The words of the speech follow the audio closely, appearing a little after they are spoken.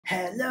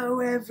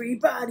Hello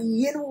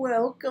everybody and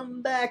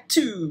welcome back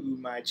to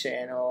my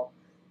channel.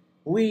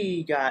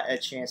 We got a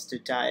chance to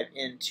dive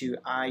into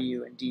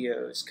IU and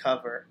D.O's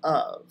cover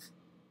of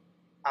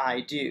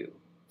I Do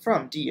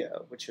from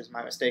D.O, which was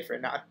my mistake for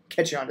not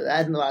catching on to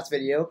that in the last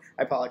video.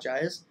 I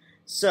apologize.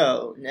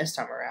 So this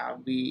time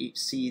around we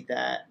see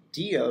that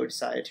D.O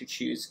decided to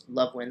choose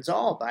Love Wins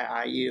All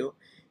by IU,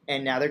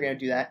 and now they're going to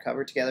do that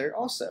cover together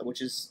also,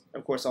 which is,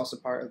 of course, also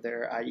part of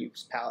their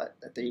IU's palette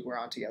that they were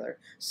on together.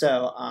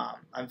 So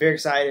I'm very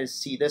excited to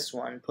see this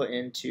one put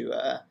into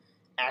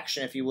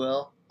action, if you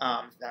will.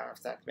 I don't know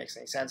if that makes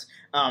any sense.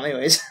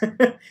 Anyways,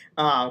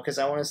 because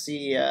I want to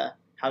see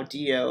how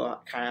D.O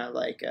kind of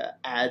like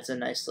adds a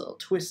nice little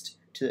twist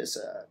to this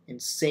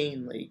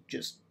insanely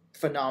just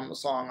phenomenal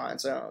song on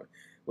its own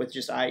with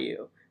just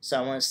IU. So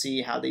I want to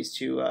see how these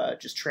two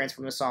just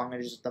transform the song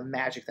and just the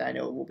magic that I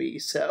know it will be.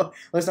 So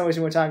let's not waste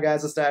any more time,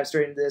 guys. Let's dive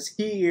straight into this.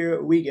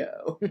 Here we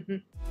go.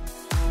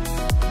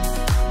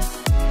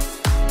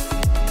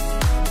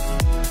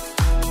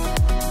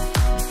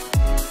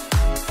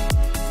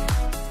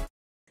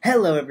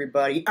 Hello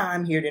everybody,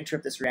 I'm here to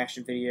interrupt this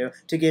reaction video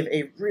to give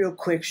a real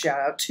quick shout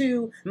out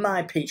to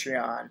my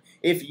Patreon.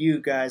 If you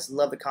guys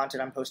love the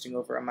content I'm posting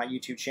over on my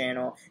YouTube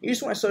channel, you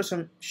just want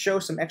to show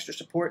some extra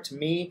support to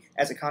me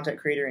as a content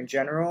creator in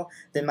general,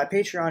 then my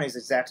Patreon is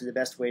exactly the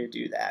best way to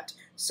do that.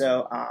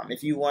 So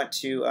if you want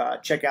to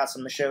check out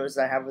some of the shows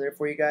that I have over there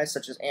for you guys,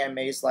 such as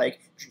animes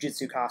like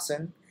Jujutsu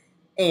Kaisen,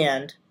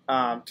 and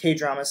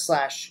K-dramas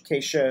 /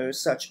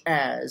 K-shows such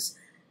as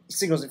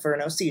Singles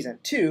Inferno Season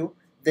 2,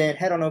 then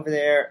head on over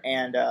there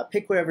and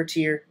pick whatever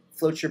tier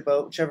floats your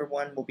boat, whichever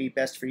one will be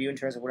best for you in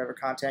terms of whatever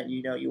content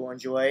you know you will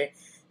enjoy.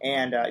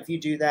 And if you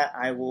do that,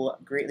 I will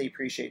greatly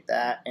appreciate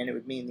that, and it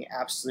would mean the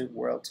absolute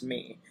world to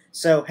me.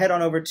 So head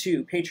on over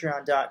to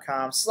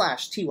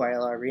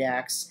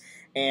patreon.com/TYLRreacts,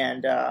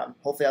 and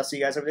hopefully I'll see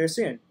you guys over there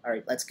soon.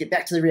 Alright, let's get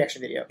back to the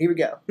reaction video. Here we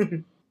go.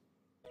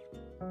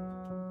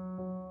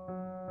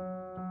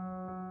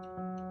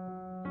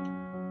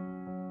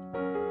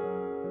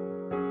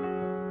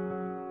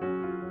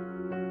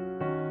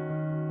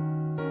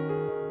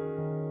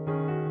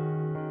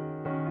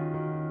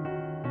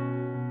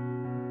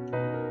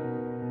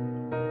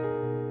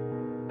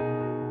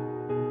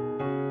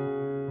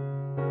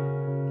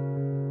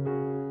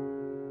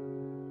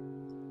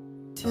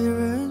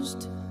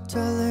 Dearest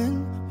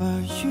darling,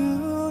 my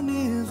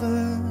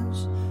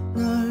universe,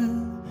 날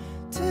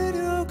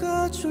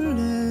데려가 줄래?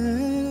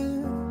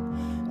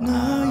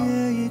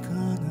 나의 이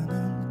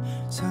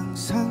가난한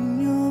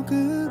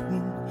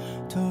상상력으론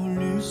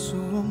떠올릴 수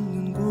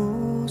없는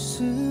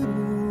곳으로,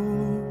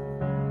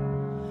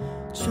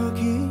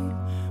 저기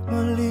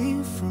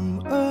멀리 from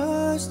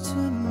us to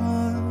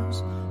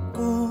Mars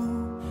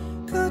꼭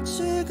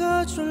같이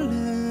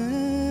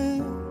가줄래?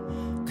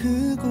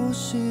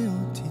 그곳이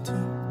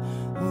어디든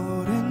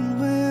오랜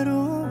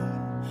외로움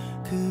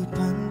그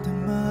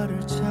반대말을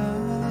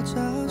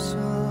찾아서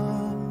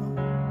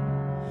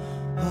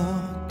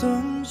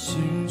어떤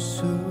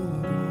실수로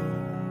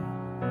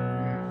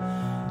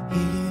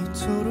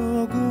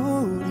이토록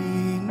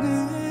우리는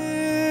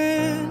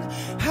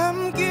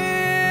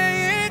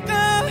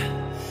함께일까?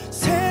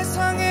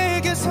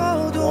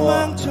 세상에게서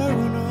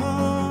도망쳐온 너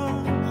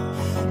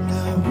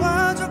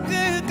나와 저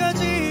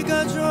끝까지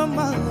가줘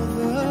my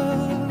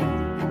lover.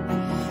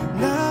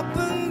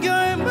 나쁜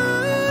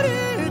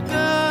결말일까?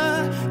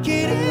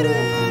 길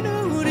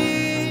잃은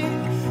우리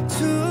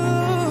둘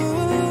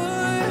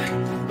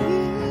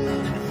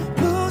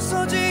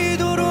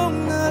부서지도록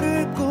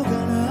나를 꼭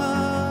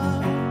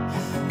안아.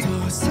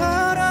 더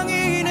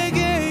사랑이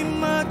내게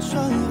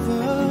입맞춰.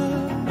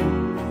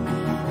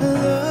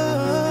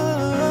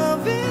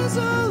 Love is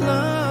all,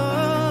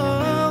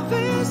 love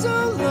is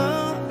all,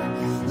 love,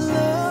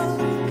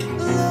 love,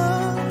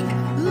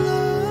 love,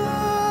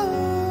 love.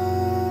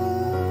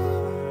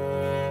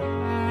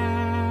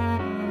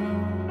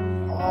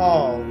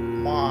 Oh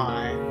my.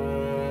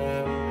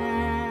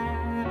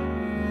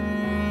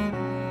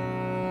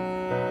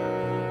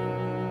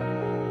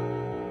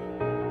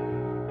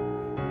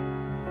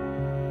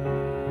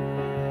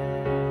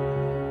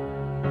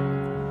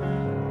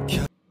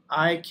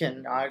 I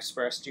cannot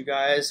express to you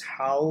guys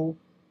how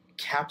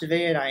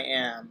captivated I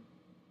am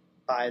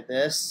by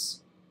this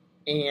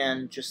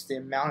and just the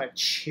amount of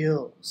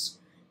chills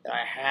that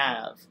I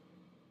have.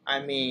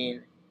 I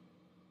mean,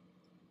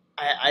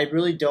 I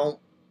really don't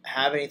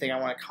have anything I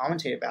want to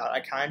commentate about. I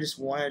kind of just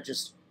want to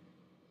just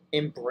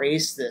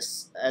embrace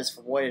this as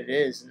for what it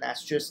is, and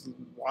that's just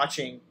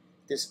watching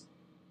this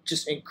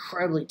just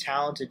incredibly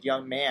talented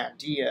young man,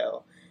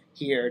 D.O,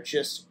 here,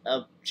 just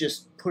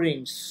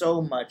putting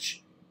so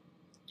much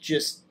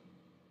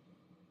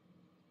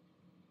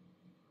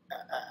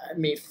I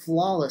mean,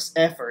 flawless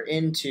effort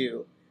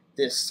into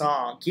this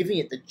song, giving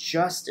it the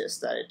justice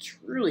that it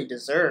truly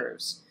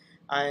deserves.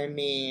 I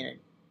mean,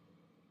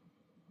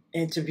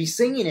 and to be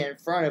singing it in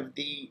front of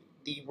the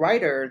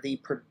writer, the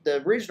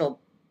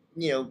original,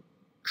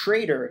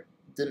 creator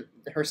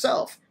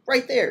herself,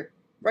 right there,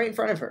 right in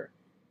front of her.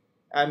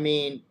 I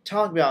mean,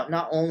 talk about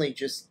not only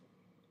just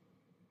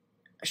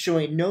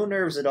showing no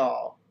nerves at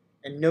all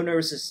and no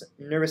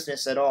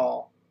nervousness at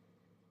all,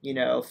 you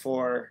know,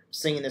 for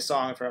singing the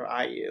song in front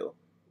of IU,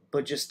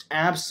 but just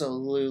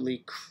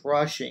absolutely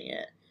crushing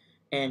it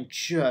and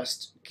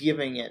just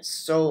giving it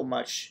so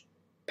much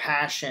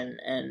passion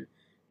and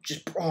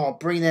just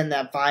bringing in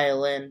that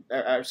violin.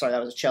 Sorry,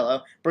 that was a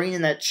cello. Bringing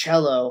in that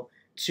cello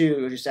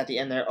too, just at the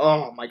end there.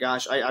 Oh my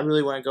gosh, I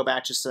really want to go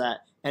back just to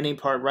that ending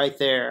part right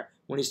there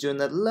when he's doing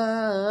that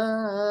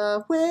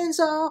love wins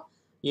all,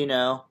 you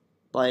know,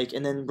 like,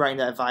 and then bring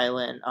that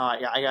violin.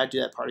 Yeah, I gotta do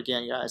that part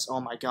again, guys.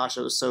 Oh my gosh,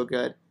 it was so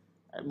good.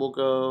 We'll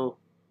go.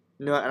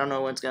 No, I don't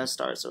know when it's gonna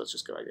start, so let's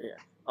just go right here.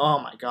 Oh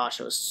my gosh,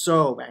 it was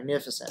so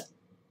magnificent.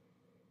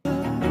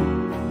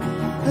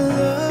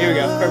 Here we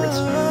go, perfect.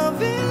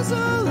 Love is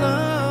a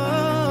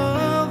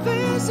love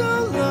is a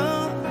love,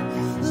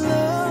 love, love, love.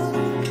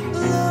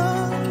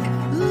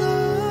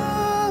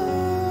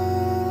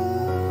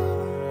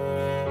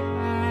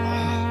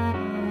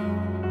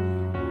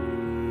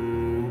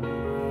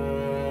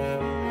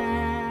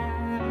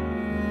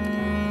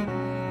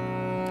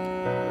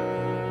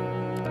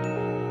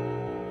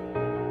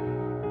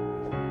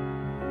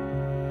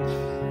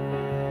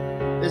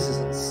 This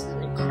is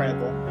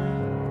incredible.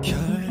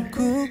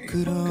 결국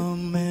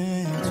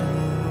그럼에도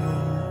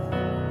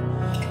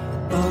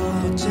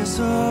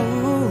어째서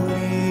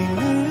우리는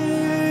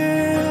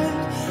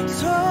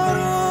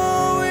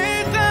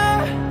서로일까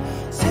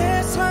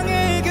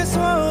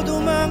세상에게서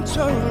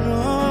도망쳐러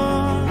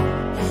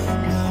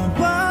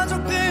나와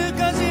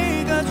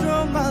적들까지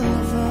가져 my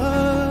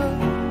lover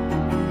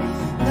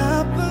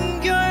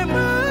나쁜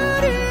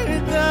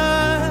결말일까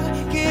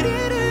길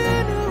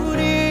잃은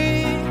우리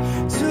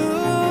둘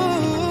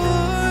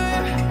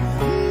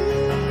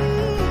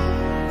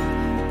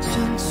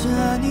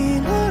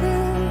천천히 너를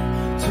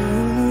두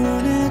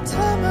눈에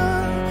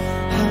담아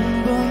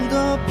한 번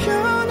더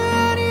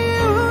편안히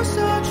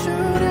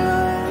웃어주려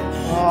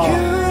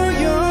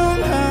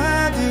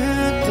유연하듯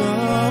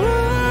떠오른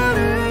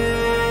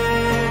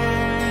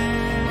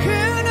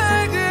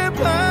그날 그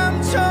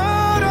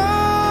밤처럼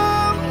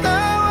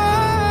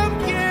나와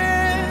함께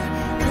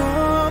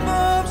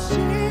겁없이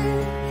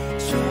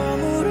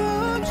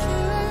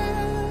저물어줄래.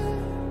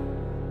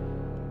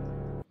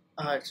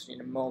 I just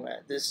need a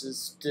moment. This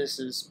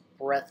is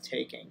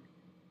breathtaking.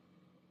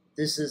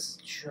 This is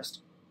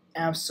just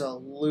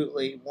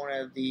absolutely one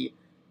of the,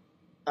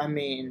 I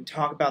mean,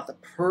 talk about the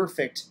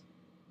perfect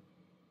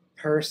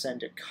person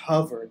to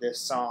cover this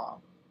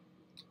song.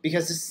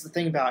 Because this is the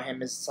thing about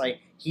him, is it's like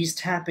he's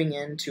tapping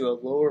into a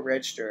lower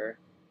register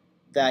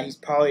that he's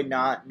probably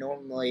not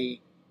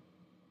normally,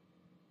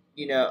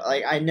 you know,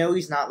 like, I know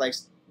he's not like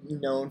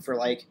known for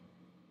like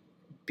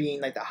being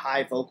like the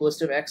high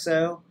vocalist of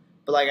EXO,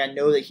 but like I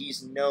know that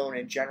he's known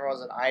in general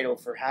as an idol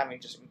for having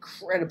just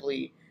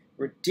incredibly,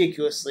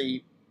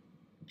 ridiculously,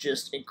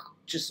 just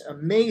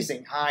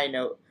amazing high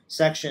note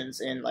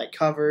sections in like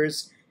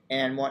covers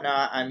and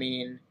whatnot. I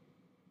mean,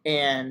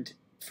 and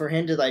for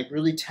him to like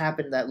really tap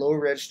into that lower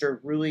register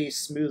really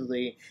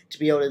smoothly to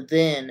be able to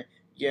then,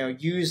 you know,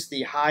 use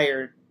the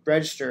higher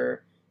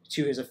register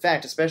to his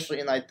effect, especially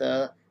in like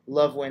the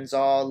love wins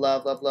all,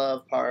 love, love,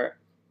 love part.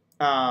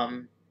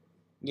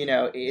 You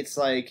know, it's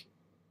like,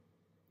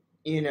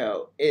 you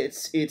know,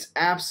 it's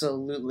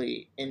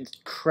absolutely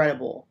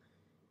incredible.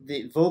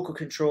 The vocal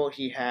control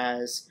he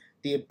has,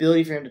 the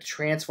ability for him to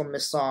transform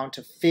this song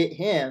to fit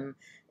him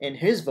and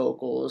his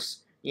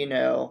vocals, you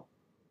know,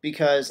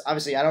 because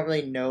obviously I don't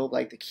really know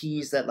like the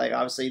keys that like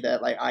obviously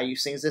that like IU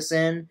sings this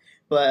in,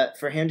 but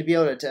for him to be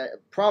able to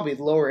probably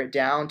lower it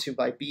down to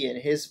like be in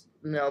his,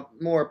 you know,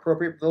 more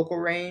appropriate vocal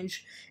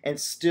range and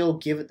still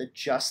give it the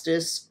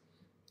justice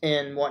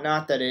and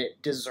whatnot that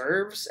it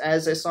deserves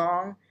as a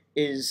song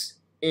is.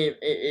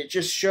 It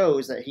just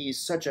shows that he's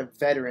such a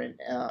veteran,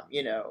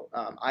 you know,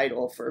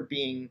 idol for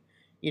being,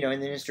 you know, in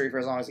the industry for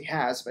as long as he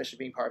has, especially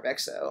being part of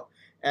EXO.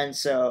 And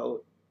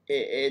so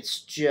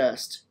it's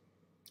just,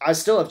 I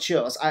still have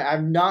chills.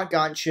 I've not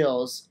gotten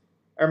chills,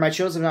 or my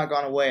chills have not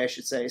gone away, I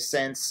should say,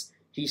 since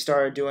he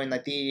started doing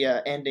like the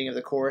ending of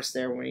the chorus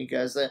there when he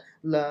goes the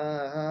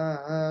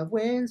love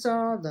wins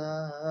all,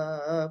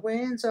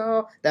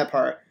 that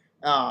part.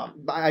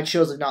 My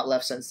chills have not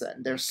left since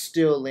then. They're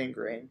still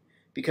lingering.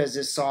 Because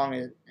this song,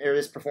 or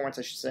this performance,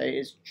 I should say,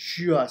 is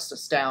just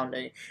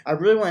astounding. I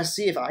really want to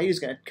see if IU's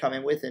going to come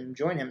in with and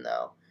join him,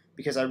 though.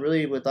 Because I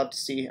really would love to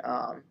see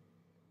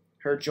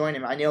her join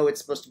him. I know it's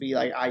supposed to be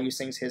like IU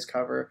sings his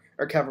cover,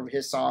 or cover of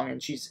his song,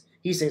 and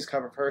he sings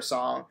cover of her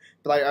song.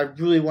 But like, I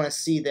really want to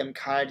see them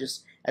kind of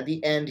just, at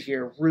the end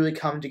here, really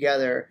come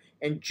together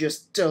and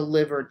just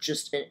deliver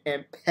just an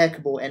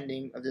impeccable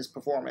ending of this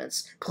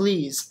performance.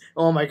 Please.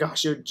 Oh my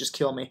gosh, it would just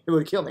kill me. It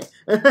would kill me.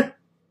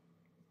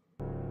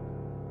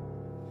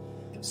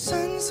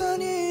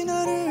 산산이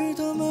나를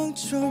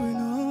도망쳐올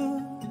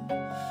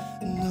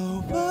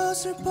너와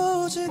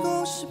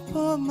슬퍼지고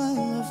싶어 my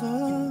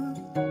lover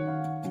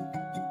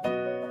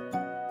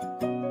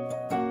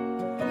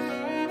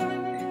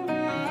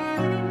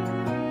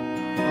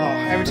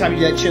Oh, every time you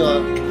do that chill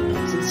out,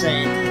 it's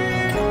insane.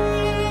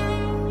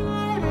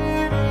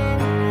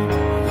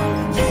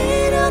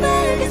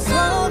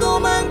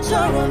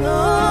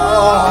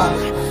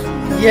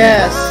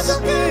 Yes.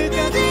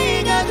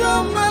 끝까지가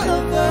좀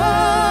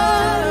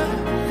멀어봐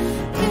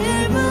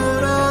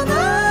일부러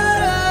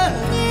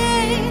나란히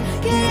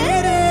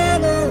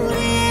기대는 우리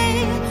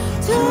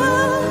두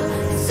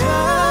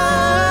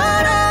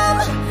사람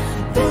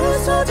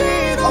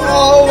부서지도록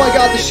Oh my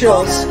god, the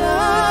chills.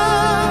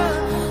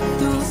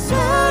 두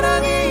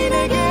사랑이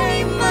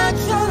내게 입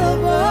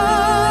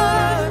맞춰봐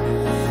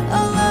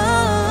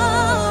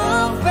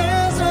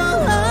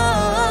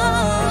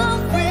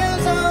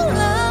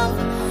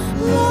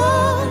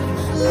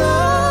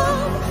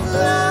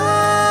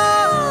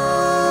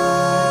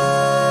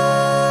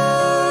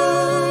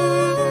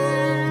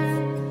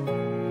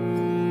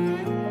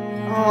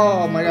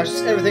Oh my gosh,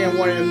 it's everything I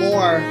wanted and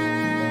more.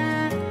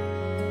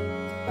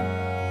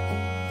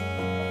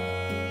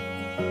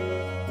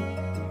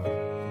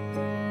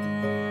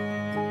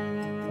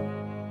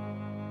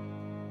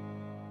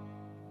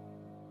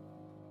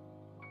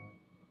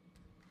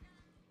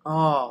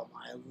 Oh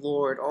my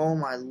lord, oh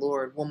my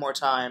lord. One more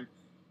time.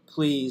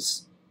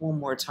 Please, one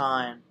more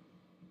time.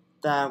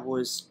 That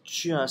was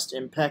just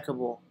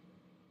impeccable.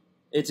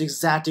 It's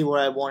exactly what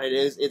I wanted.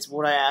 It's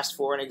what I asked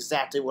for and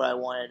exactly what I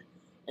wanted.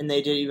 And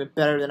they did even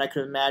better than I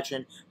could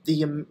imagine.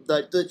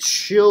 The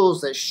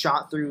chills that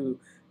shot through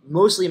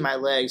mostly my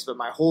legs, but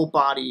my whole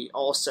body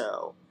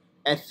also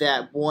at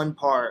that one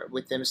part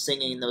with them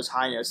singing those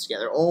high notes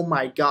together. Oh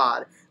my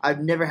god.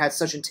 I've never had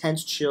such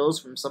intense chills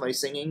from somebody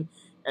singing,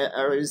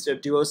 or is a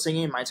duo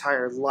singing in my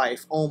entire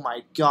life. Oh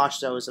my gosh,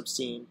 that was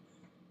obscene.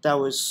 That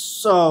was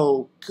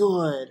so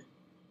good.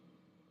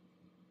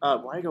 Why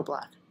did I go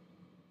black?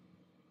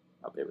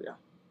 Oh, there we go.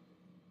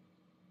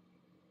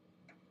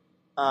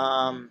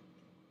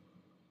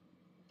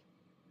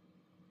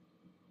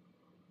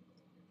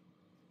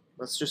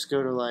 Let's just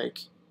go to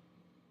like,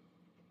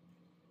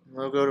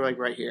 we'll go to like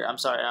right here. I'm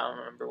sorry, I don't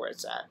remember where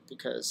it's at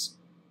because,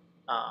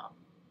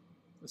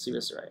 let's see if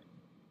it's right.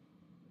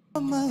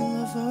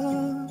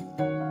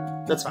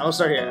 That's fine, we'll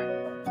start here.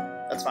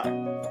 That's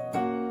fine.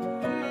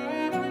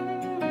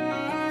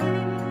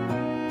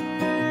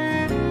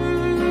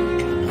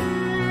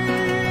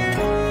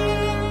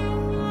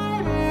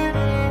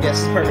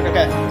 Yes, it's perfect,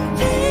 okay.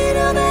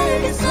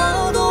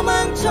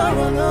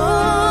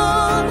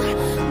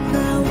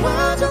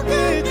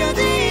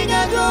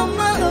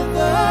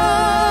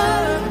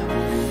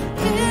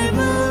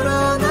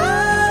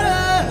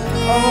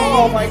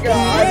 Oh my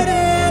god.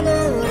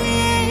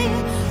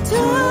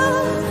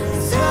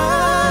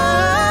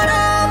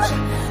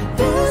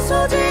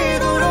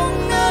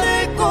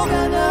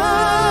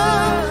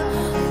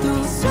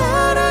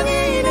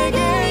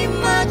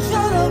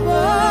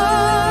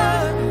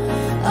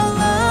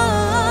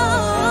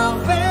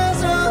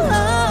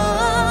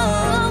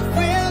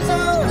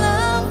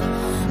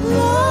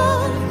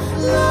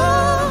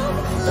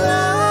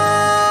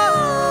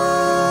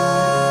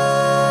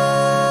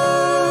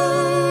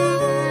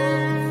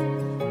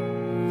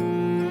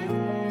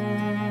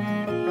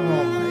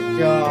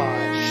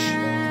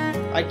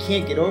 I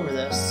can't get over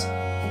this.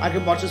 I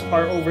could watch this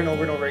part over and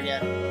over and over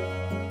again.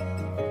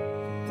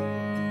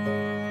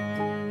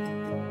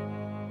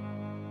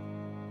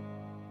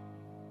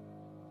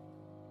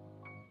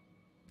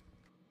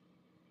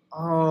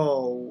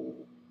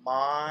 Oh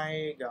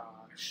my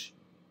gosh.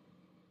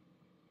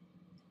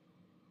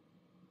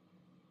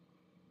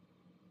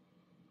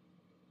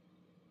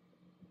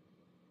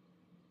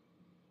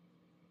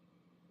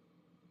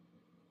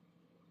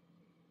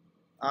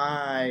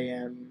 I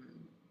am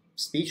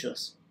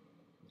speechless.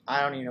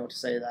 I don't even know what to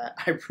say to that.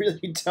 I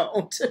really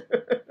don't.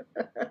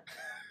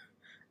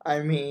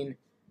 I mean,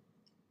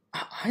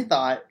 I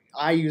thought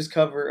IU's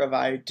cover of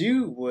I U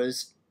D.O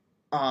was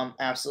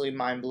absolutely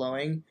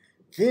mind-blowing.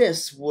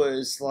 This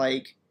was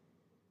like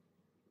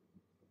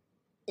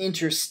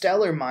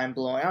interstellar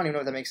mind-blowing. I don't even know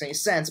if that makes any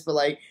sense, but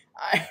like,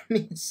 I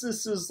mean, this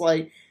was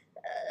like,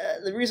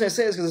 the reason I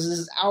say this is because this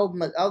is out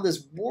of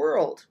this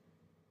world,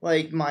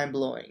 like,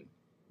 mind-blowing.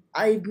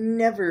 I've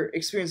never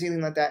experienced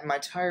anything like that in my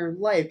entire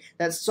life.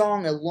 That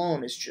song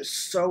alone is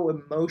just so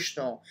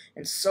emotional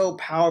and so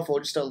powerful,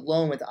 just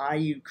alone with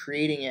IU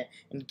creating it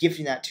and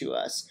gifting that to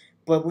us.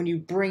 But when you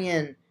bring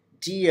in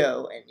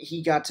D.O, and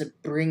he got to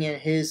bring in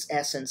his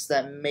essence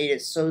that made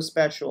it so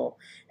special,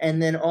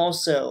 and then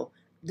also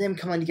them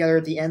coming together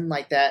at the end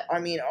like that, I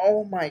mean,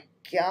 oh my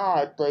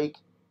god, like,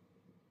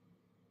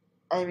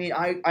 I mean,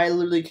 I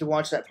literally could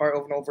watch that part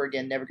over and over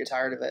again, never get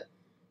tired of it.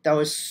 That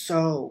was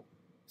so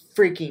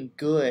freaking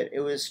good.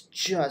 It was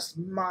just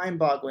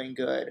mind-boggling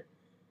good.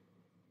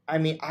 I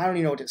mean, I don't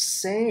even know what to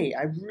say.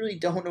 I really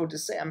don't know what to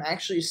say. I'm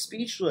actually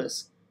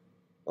speechless.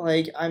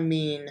 Like, I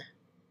mean,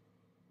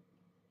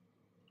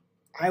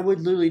 I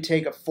would literally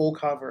take a full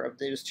cover of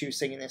those two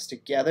singing this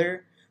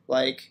together,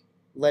 like,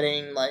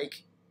 letting,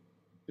 like,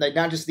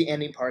 not just the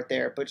ending part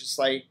there, but just,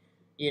 like,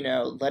 you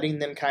know, letting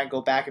them kind of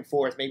go back and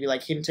forth. Maybe,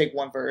 like, him take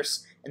one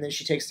verse, and then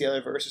she takes the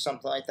other verse or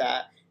something like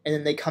that, and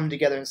then they come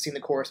together and sing the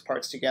chorus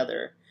parts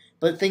together.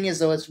 But the thing is,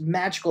 though, what's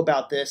magical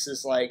about this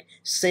is, like,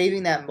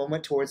 saving that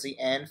moment towards the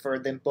end for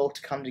them both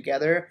to come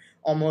together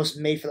almost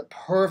made for the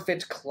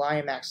perfect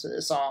climax of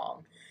the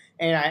song.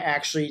 and I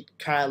actually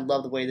kind of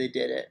love the way they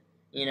did it.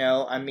 You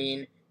know, I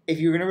mean, if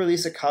you're gonna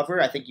release a cover,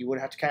 I think you would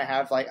have to kind of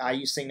have like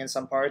IU sing in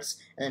some parts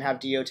and then have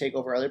D.O take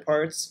over other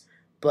parts.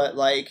 But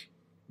like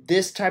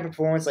this type of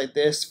performance, like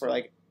this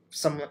for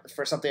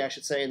something I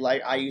should say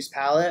like IU's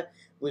palette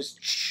was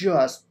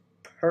just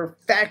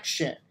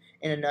perfection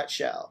in a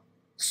nutshell.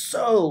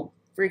 So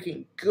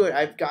freaking good.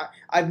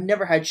 I've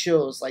never had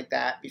chills like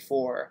that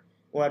before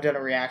when I've done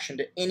a reaction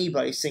to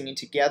anybody singing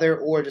together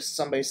or just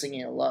somebody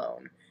singing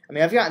alone. I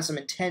mean, I've gotten some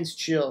intense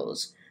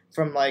chills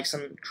from like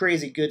some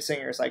crazy good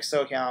singers like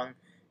Sohyang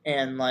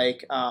and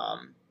like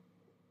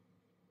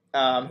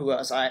who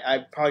else?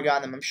 I've probably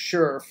gotten them, I'm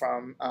sure,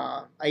 from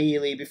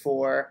Ailey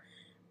before,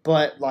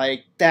 but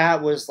like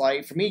that was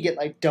like for me to get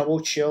like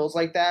double chills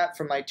like that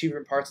from like two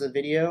different parts of the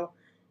video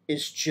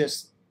is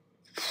just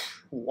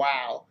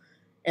wow.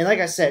 And like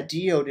I said,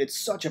 D.O did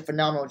such a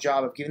phenomenal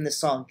job of giving this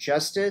song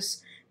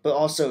justice, but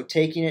also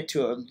taking it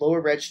to a lower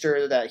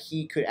register that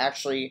he could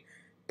actually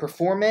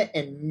perform it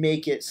and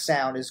make it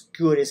sound as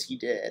good as he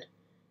did.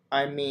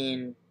 I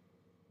mean,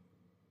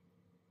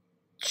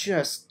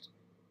 just,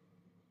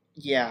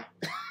 yeah.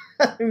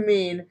 I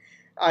mean,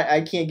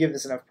 I can't give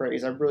this enough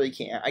praise. I really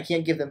can't. I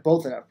can't give them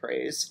both enough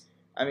praise.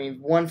 I mean,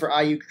 one for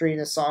IU creating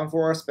a song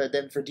for us, but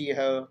then for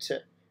D.O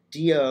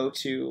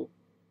to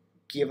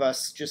give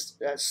us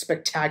just a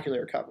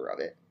spectacular cover of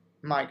it.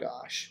 My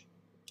gosh.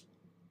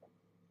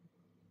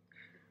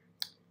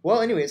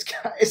 Well, anyways,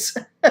 guys,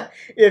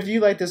 if you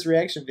like this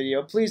reaction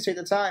video, please take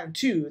the time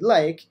to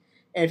like,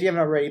 and if you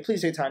haven't already,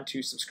 please take the time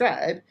to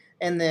subscribe.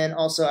 And then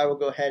also, I will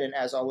go ahead and,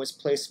 as always,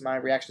 place my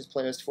reactions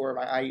playlist for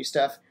my IU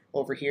stuff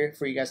over here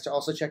for you guys to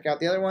also check out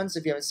the other ones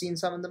if you haven't seen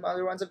some of the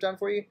other ones I've done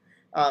for you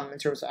in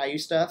terms of IU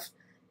stuff.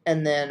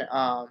 And then,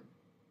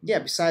 yeah,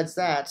 besides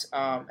that,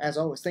 as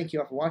always, thank you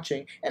all for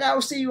watching, and I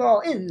will see you all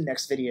in the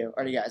next video.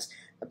 Alrighty, guys.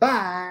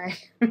 Bye!